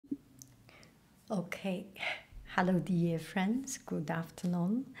Okay, hello dear friends, good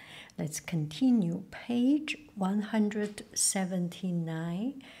afternoon. Let's continue page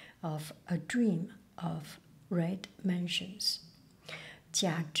 179 of A Dream of Red Mansions.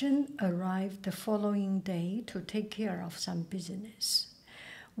 Jia Zhen arrived the following day to take care of some business.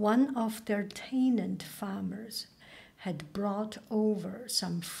 One of their tenant farmers had brought over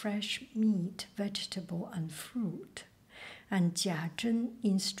some fresh meat, vegetable, and fruit, and Jia Zhen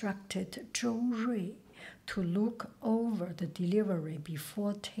instructed Zhou Rui to look over the delivery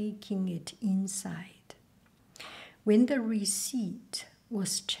before taking it inside. When the receipt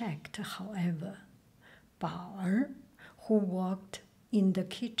was checked, however, Bao Er, who worked in the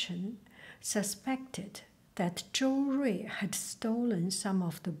kitchen, suspected that Zhou Rui had stolen some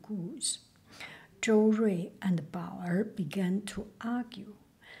of the goods. Zhou Rui and Bao Er began to argue,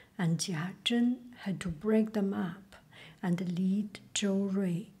 and Jia Zhen had to break them up and lead Zhou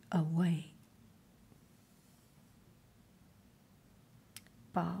Rui away.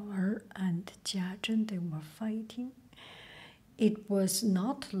 Bao Er and Jia Zhen, they were fighting. It was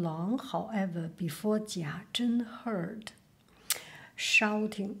not long, however, before Jia Zhen heard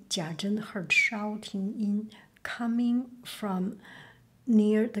shouting. Jia Zhen heard shouting coming from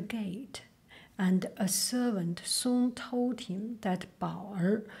near the gate, and a servant soon told him that Bao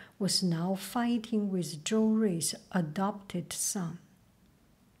Er was now fighting with Zhou Rui's adopted son.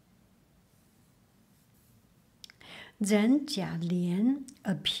 Then Jia Lian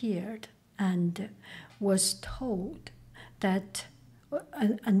appeared and was told that,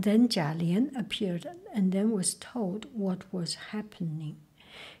 and then Jia Lian appeared and then was told what was happening.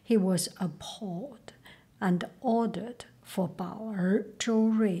 He was appalled and ordered for Bao Er,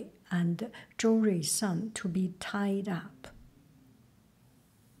 Zhou Rui, and Zhou Rui's son to be tied up.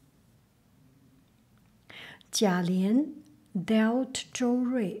 Jia Lian dealt Zhou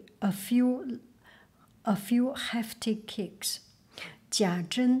Rui a few hefty kicks. Jia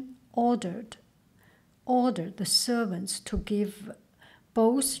Zhen ordered the servants to give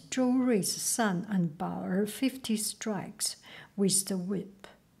both Zhou Rui's son and Bao Er 50 strikes with the whip.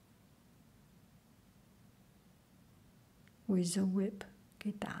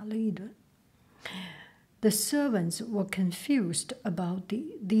 The servants were confused about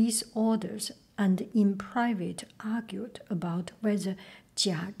these orders and in private argued about whether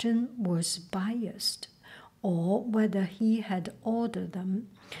Jia Zhen was biased or whether he had ordered them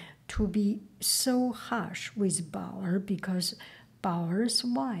to be so harsh with Bao Er because Bao Er's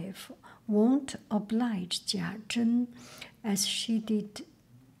wife won't oblige Jia Zhen as she did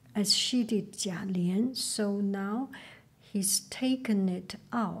Jia Lian, so now he's taken it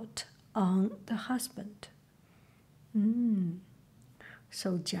out on the husband.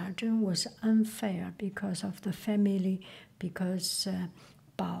 So Jia Zhen was unfair because of the family, because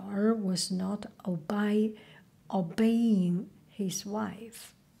Bao Er was not obeying his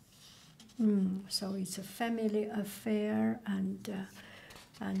wife. So it's a family affair, and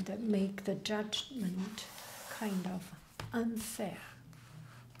make the judgment kind of unfair.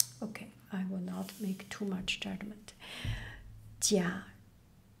 Okay, I will not make too much judgment. Jia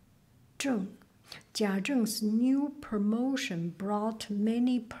Zhen's new promotion brought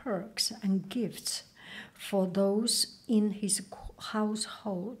many perks and gifts for those in his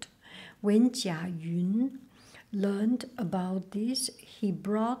household. When Jia Yun learned about this, he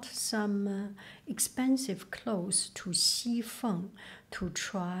brought some expensive clothes to Xi Feng to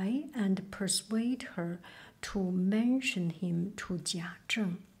try and persuade her to mention him to Jia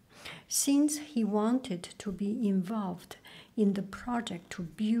Zhen, since he wanted to be involved in the project to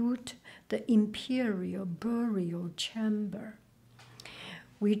build the imperial burial chamber,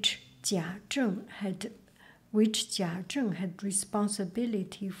 which Jia Zhen had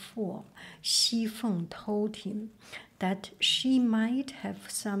responsibility for. Xi Feng told him that she might have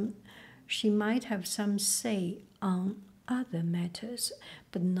some say on other matters,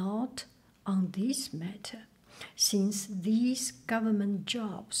 but not on this matter, since these government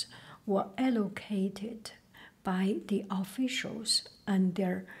jobs were allocated by the officials and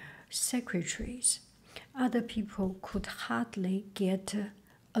their secretaries. Other people could hardly get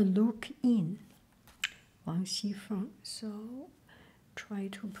a look in. Wang Xifeng, so try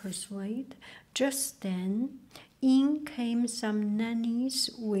to persuade. Just then, in came some nannies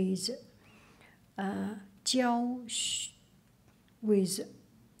with qiao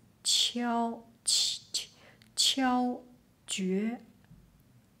jue.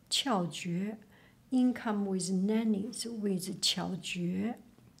 In come with nannies with qiao jie.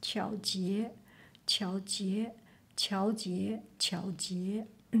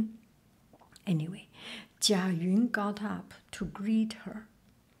 Anyway, Jia Yun got up to greet her.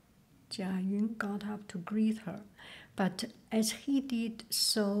 Jia Yun got up to greet her, but as he did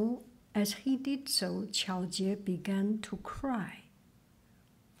so, Qiao Jie began to cry.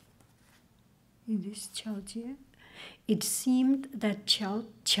 It is Qiao Jie. It seemed that Qiao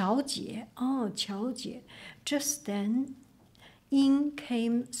Jie. Just then, in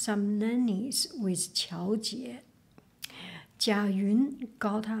came some nannies with Qiao Jie. Jia Yun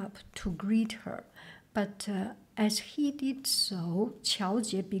got up to greet her, but as he did so, Qiao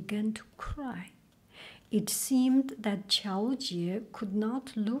Jie began to cry. It seemed that Qiao Jie could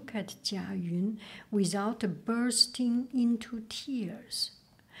not look at Jia Yun without bursting into tears.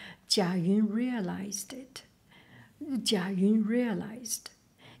 Jia Yun realized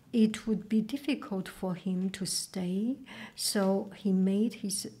it would be difficult for him to stay, so he made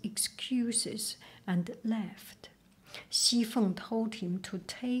his excuses and left. Xi Feng told him to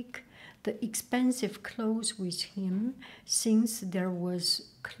take the expensive clothes with him, since there was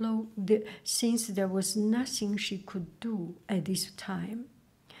nothing she could do at this time,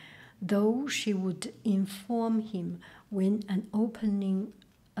 though she would inform him when an opening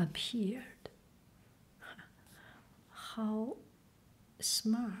appeared. How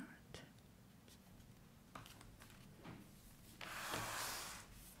smart.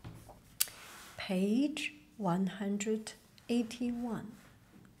 Page 181.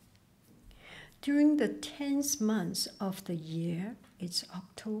 During the 10th month of the year, it's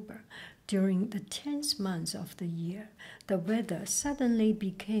October, during the 10th month of the year, the weather suddenly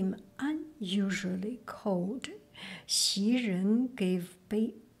became unusually cold. Xi Ren gave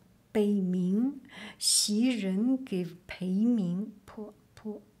Pei Ming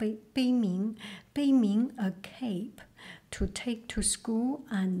a cape to take to school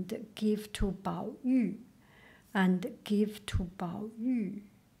and give to Bao Yu.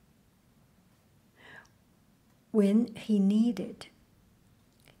 When he needed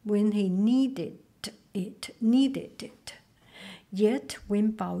it. Yet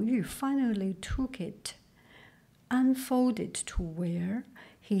when Bao Yu finally took it, unfolded to wear,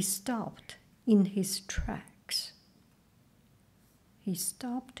 he stopped in his tracks.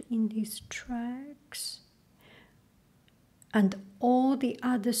 And all the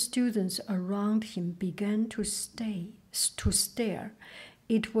other students around him began to stare.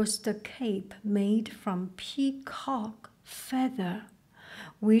 It was the cape made from peacock feather,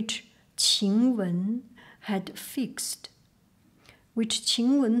 which Qing Wen had fixed.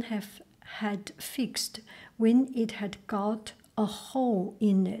 When it had got a hole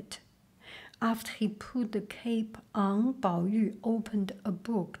in it. After he put the cape on, Bao Yu opened a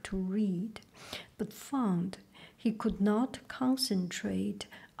book to read, but found he could not concentrate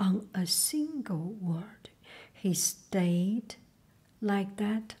on a single word. He stayed like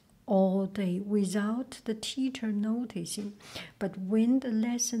that all day without the teacher noticing. But when the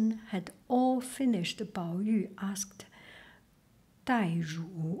lesson had all finished, Bao Yu asked Dai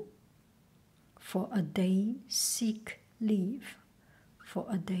Ru for a day's sick leave.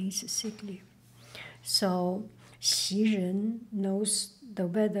 So Xi Ren knows the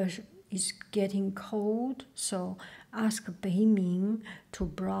weather is getting cold, so asked Bei Ming to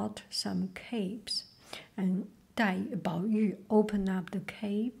brought some capes. And Bao Yu opened up the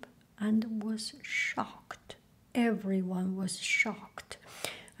cape and was shocked. Everyone was shocked.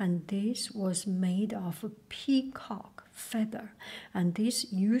 And this was made of a peacock feather. And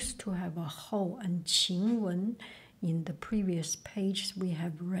this used to have a hole. And Qing Wen, in the previous pages we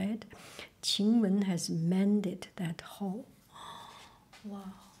have read, Qing Wen has mended that hole.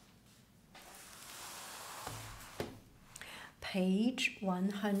 Wow. Page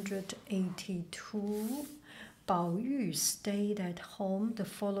 182. Bao Yu stayed at home the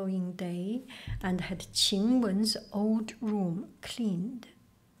following day and had Qing Wen's old room cleaned.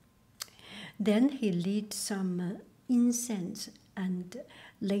 Then he lit some incense and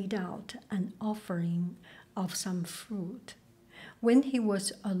laid out an offering of some fruit. When he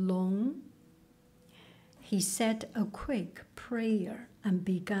was alone, he said a quick prayer and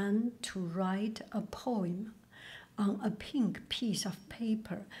began to write a poem on a pink piece of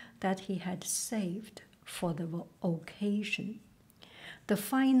paper that he had saved for the occasion. The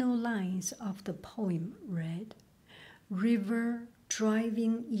final lines of the poem read, "River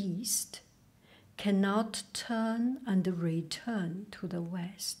driving east, cannot turn and return to the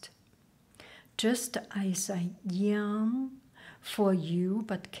west. Just as I yearn for you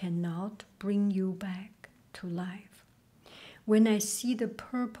but cannot bring you back to life. When I see the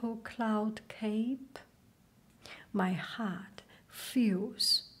purple cloud cape, my heart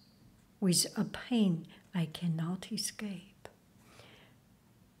fills with a pain I cannot escape."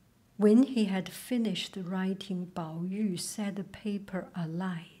 When he had finished writing, Bao Yu set the paper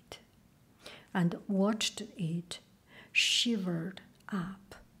alight. and watched it shivered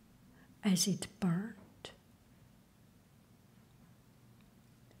up as it burned.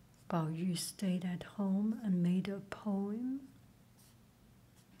 Bao Yu stayed at home and made a poem.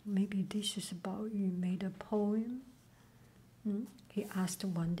 Maybe this is Bao Yu made a poem. He asked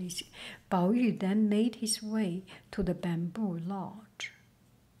one day. Bao Yu then made his way to the bamboo lodge.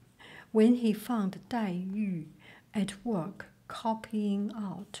 When he found Dai Yu at work copying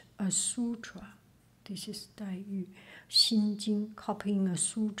out a sutra, this is Dai Yu, Xin Jing, copying a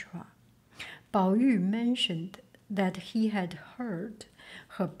sutra, Bao Yu mentioned that he had heard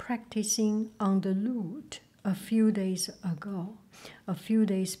her practicing on the lute a few days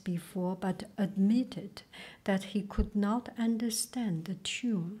before, but admitted that he could not understand the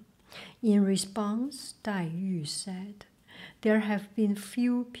tune. In response, Dai Yu said, "There have been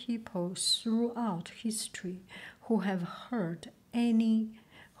few people throughout history who have heard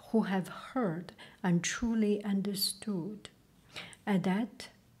and truly understood." At that,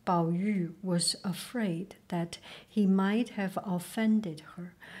 Bao Yu was afraid that he might have offended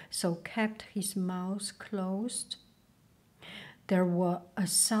her, so kept his mouth closed. There were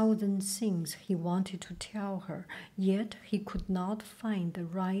 1,000 things he wanted to tell her, yet he could not find the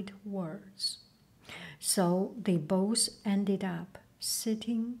right words. So they both ended up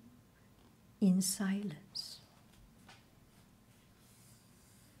sitting in silence.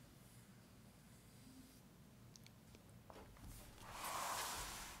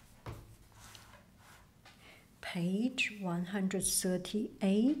 Page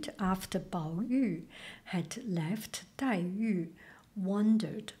 138. After Bao Yu had left, Dai Yu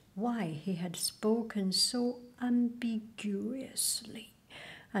wondered why he had spoken so ambiguously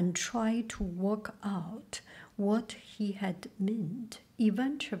and tried to work out what he had meant.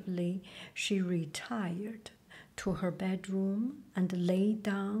 Eventually, she retired to her bedroom and lay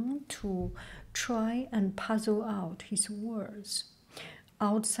down to try and puzzle out his words.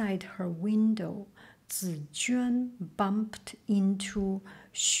 Outside her window, Zijuan bumped into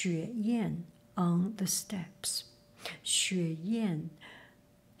Xue Yan on the steps. Xue Yan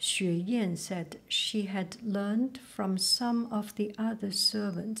said she had learned from some of the other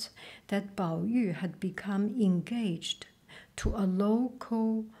servants that Bao Yu had become engaged to a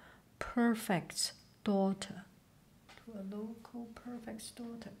local prefect's daughter.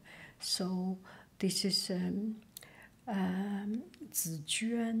 So this is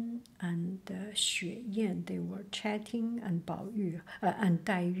Zijuan and Xue Yan. They were chatting, and and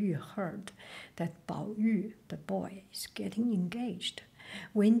Dai Yu heard that Bao Yu, the boy, is getting engaged.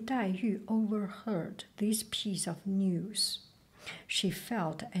 When Dai Yu overheard this piece of news, she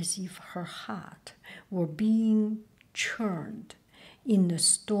felt as if her heart were being churned in a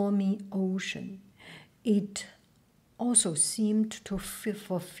stormy ocean. It also seemed to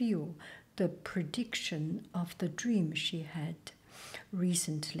fulfill the prediction of the dream she had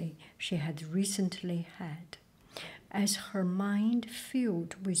recently had. As her mind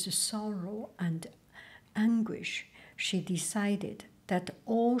filled with sorrow and anguish, she decided that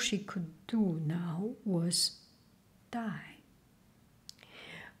all she could do now was die.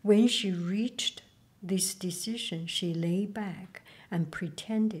 When she reached this decision, she lay back and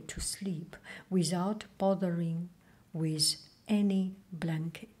pretended to sleep without bothering with any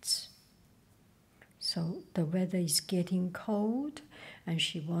blankets. So the weather is getting cold and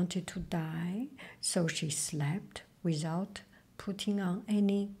she wanted to die, so she slept without putting on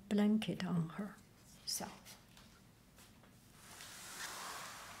any blanket on herself.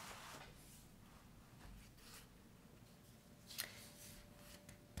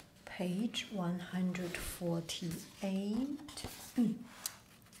 Page 148.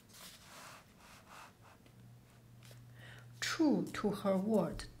 True to her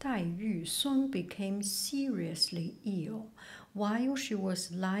word, Dai Yu soon became seriously ill while she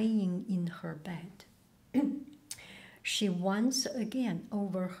was lying in her bed. She once again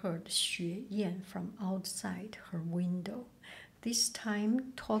overheard Xue Yan from outside her window, this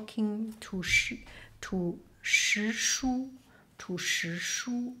time talking to Shi Shu.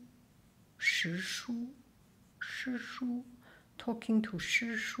 Talking to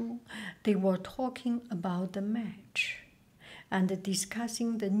Shi Shu. They were talking about the match and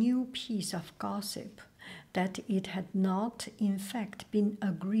discussing the new piece of gossip, that it had not in fact been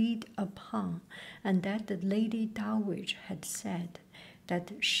agreed upon, and that the Lady Dowager had said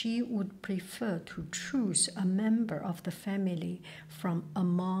that she would prefer to choose a member of the family from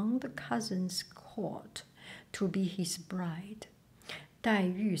among the cousins' court to be his bride. Dai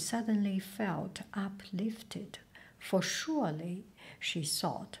Yu suddenly felt uplifted, for surely, she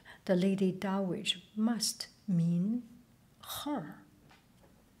thought, the Lady Dowager must mean her.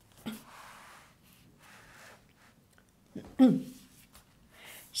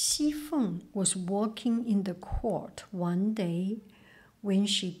 Xi Feng was walking in the court one day when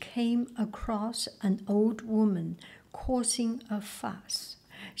she came across an old woman causing a fuss.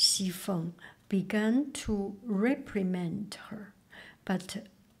 Xi Feng began to reprimand her, but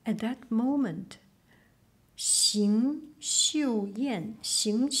at that moment, Xing Xiuyan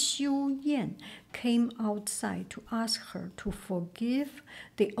came outside to ask her to forgive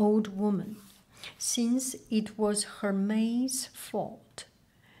the old woman, since it was her maid's fault.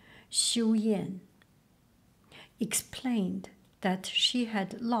 Xiuyan explained that she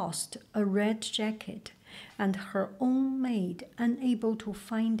had lost a red jacket, and her own maid, unable to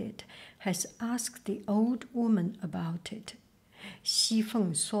find it, has asked the old woman about it. Xi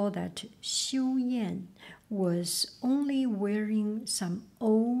Feng saw that Xiuyan was only wearing some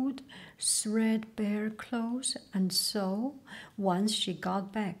old threadbare clothes, and so, once she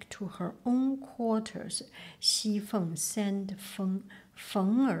got back to her own quarters, Xi Feng sent Feng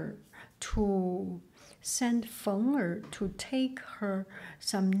Er to take her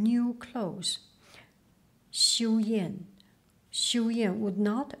some new clothes. Xiuyan would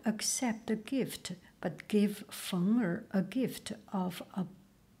not accept the gift, but gave Feng Er a gift of a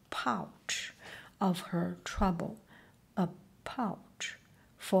pouch of her trouble, a pouch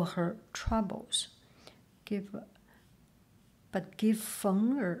for her troubles. Give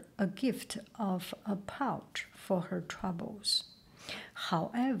Feng Er a gift of a pouch for her troubles.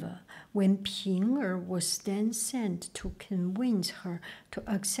 However, when Ping Er was then sent to convince her to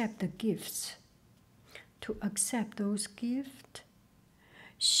accept the gifts,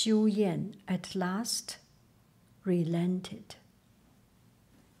 Xiuyan at last relented.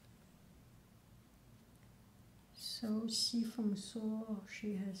 So Xi Feng saw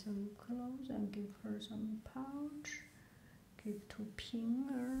she had some clothes and gave her some pouch. Give to Ping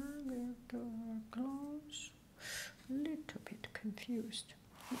Er, give to her clothes. A little bit confused.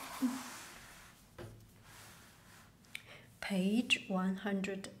 Page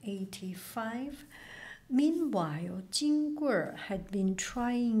 185. Meanwhile, Jing Gui had been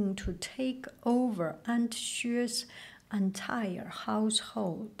trying to take over Aunt Xue's entire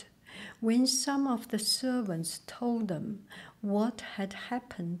household. When some of the servants told them what had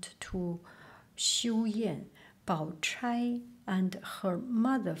happened to Xiuyan, Bao Chai and her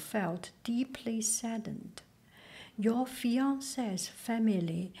mother felt deeply saddened. Your fiancé's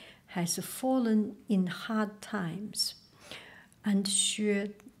family has fallen in hard times. And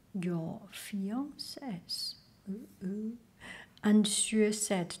Xue, your fiancé's, and Xue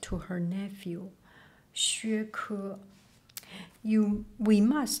said to her nephew, Xue Ke, we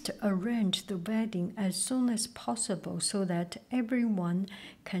must arrange the wedding as soon as possible so that everyone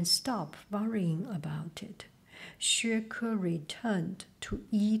can stop worrying about it. Xue Ke returned to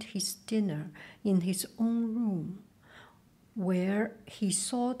eat his dinner in his own room, where he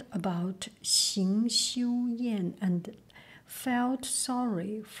thought about Xing Xiuyan and felt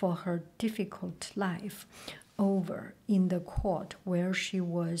sorry for her difficult life over in the court, where she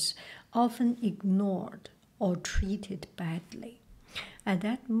was often ignored or treated badly. At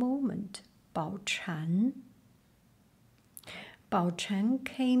that moment, Bao Chan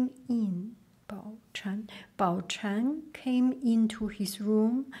came into his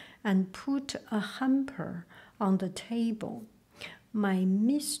room and put a hamper on the table. My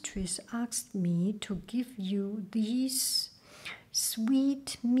mistress asked me to give you these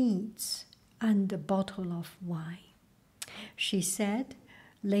sweet meats and a bottle of wine, she said.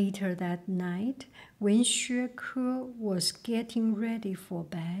 Later that night, when Xue Ke was getting ready for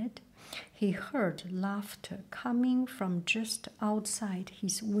bed, he heard laughter coming from just outside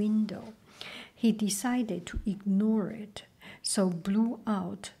his window. He decided to ignore it, so blew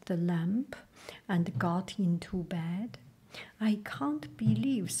out the lamp and got into bed. I can't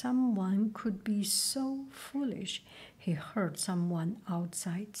believe someone could be so foolish, he heard someone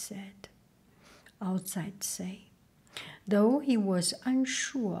outside say. Though he was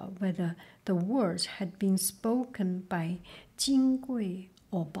unsure whether the words had been spoken by Jing Gui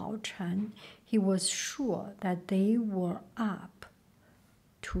or Bao Chan, he was sure that they were up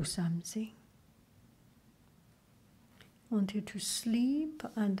to something. Wanted to sleep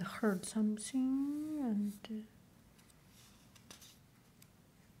and heard something and...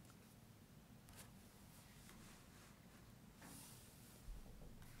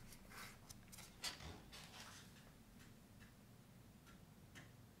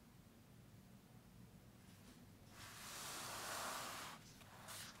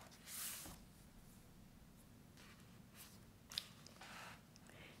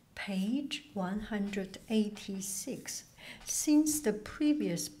 Page 186. Since the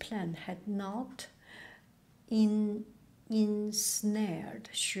previous plan had not in ensnared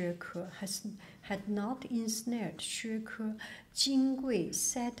Xue Ke, had not ensnared Xue Ke, Jing Gui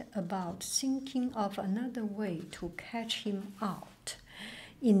set about thinking of another way to catch him out.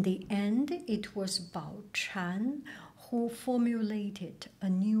 In the end, it was Bao Chan who formulated a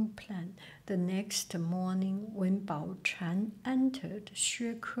new plan. The next morning, when Bao Chan entered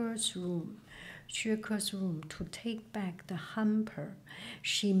Xue Ke's room to take back the hamper,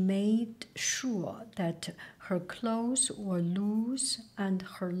 she made sure that her clothes were loose and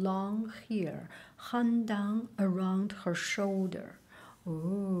her long hair hung down around her shoulder.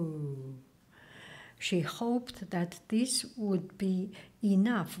 Oh. She hoped that this would be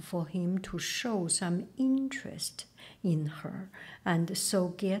enough for him to show some interest in her and so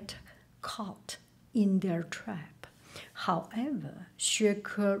get caught in their trap. However, Xue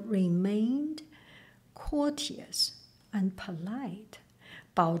Ke remained courteous and polite.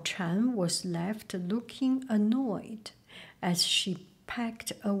 Bao Chan was left looking annoyed as she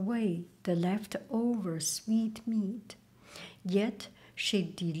packed away the leftover sweetmeat. Yet she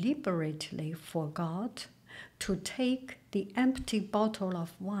deliberately forgot to take the empty bottle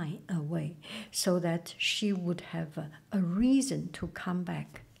of wine away so that she would have a reason to come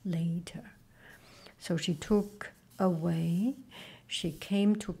back later. So she took away. She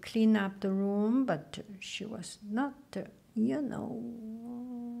came to clean up the room, but she was not,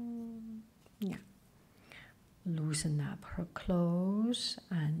 loosen up her clothes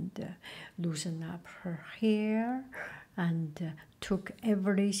and loosen up her hair and took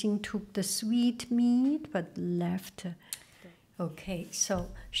everything, took the sweet meat, but left. Okay,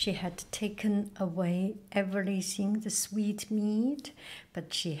 so she had taken away everything, the sweet meat,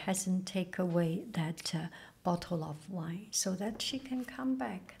 but she hasn't taken away that bottle of wine so that she can come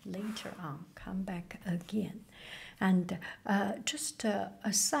back later on, come back again. And just a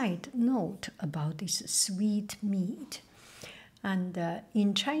side note about this sweet meat. And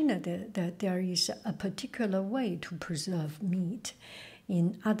in China, there is a particular way to preserve meat.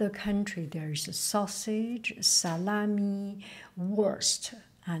 In other countries, there is a sausage, salami, wurst,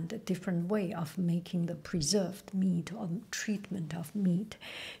 and a different way of making the preserved meat or treatment of meat.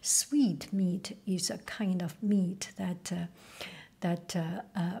 Sweet meat is a kind of meat that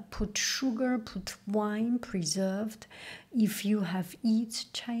put sugar, put wine, preserved. If you have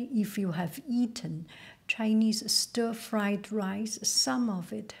eaten Chinese stir-fried rice, some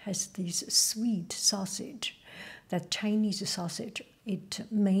of it has this sweet sausage. That Chinese sausage, it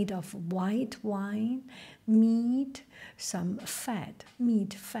made of white wine, meat, some fat,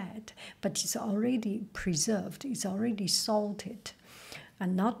 meat fat, but it's already preserved, it's already salted.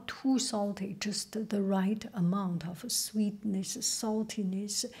 And not too salty, just the right amount of sweetness,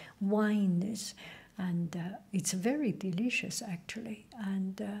 saltiness, wineness. And it's very delicious, actually.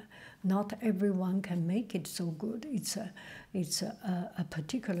 And not everyone can make it so good. It's a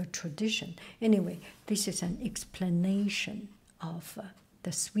particular tradition. Anyway, this is an explanation of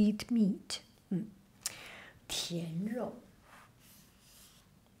the sweet meat. 甜肉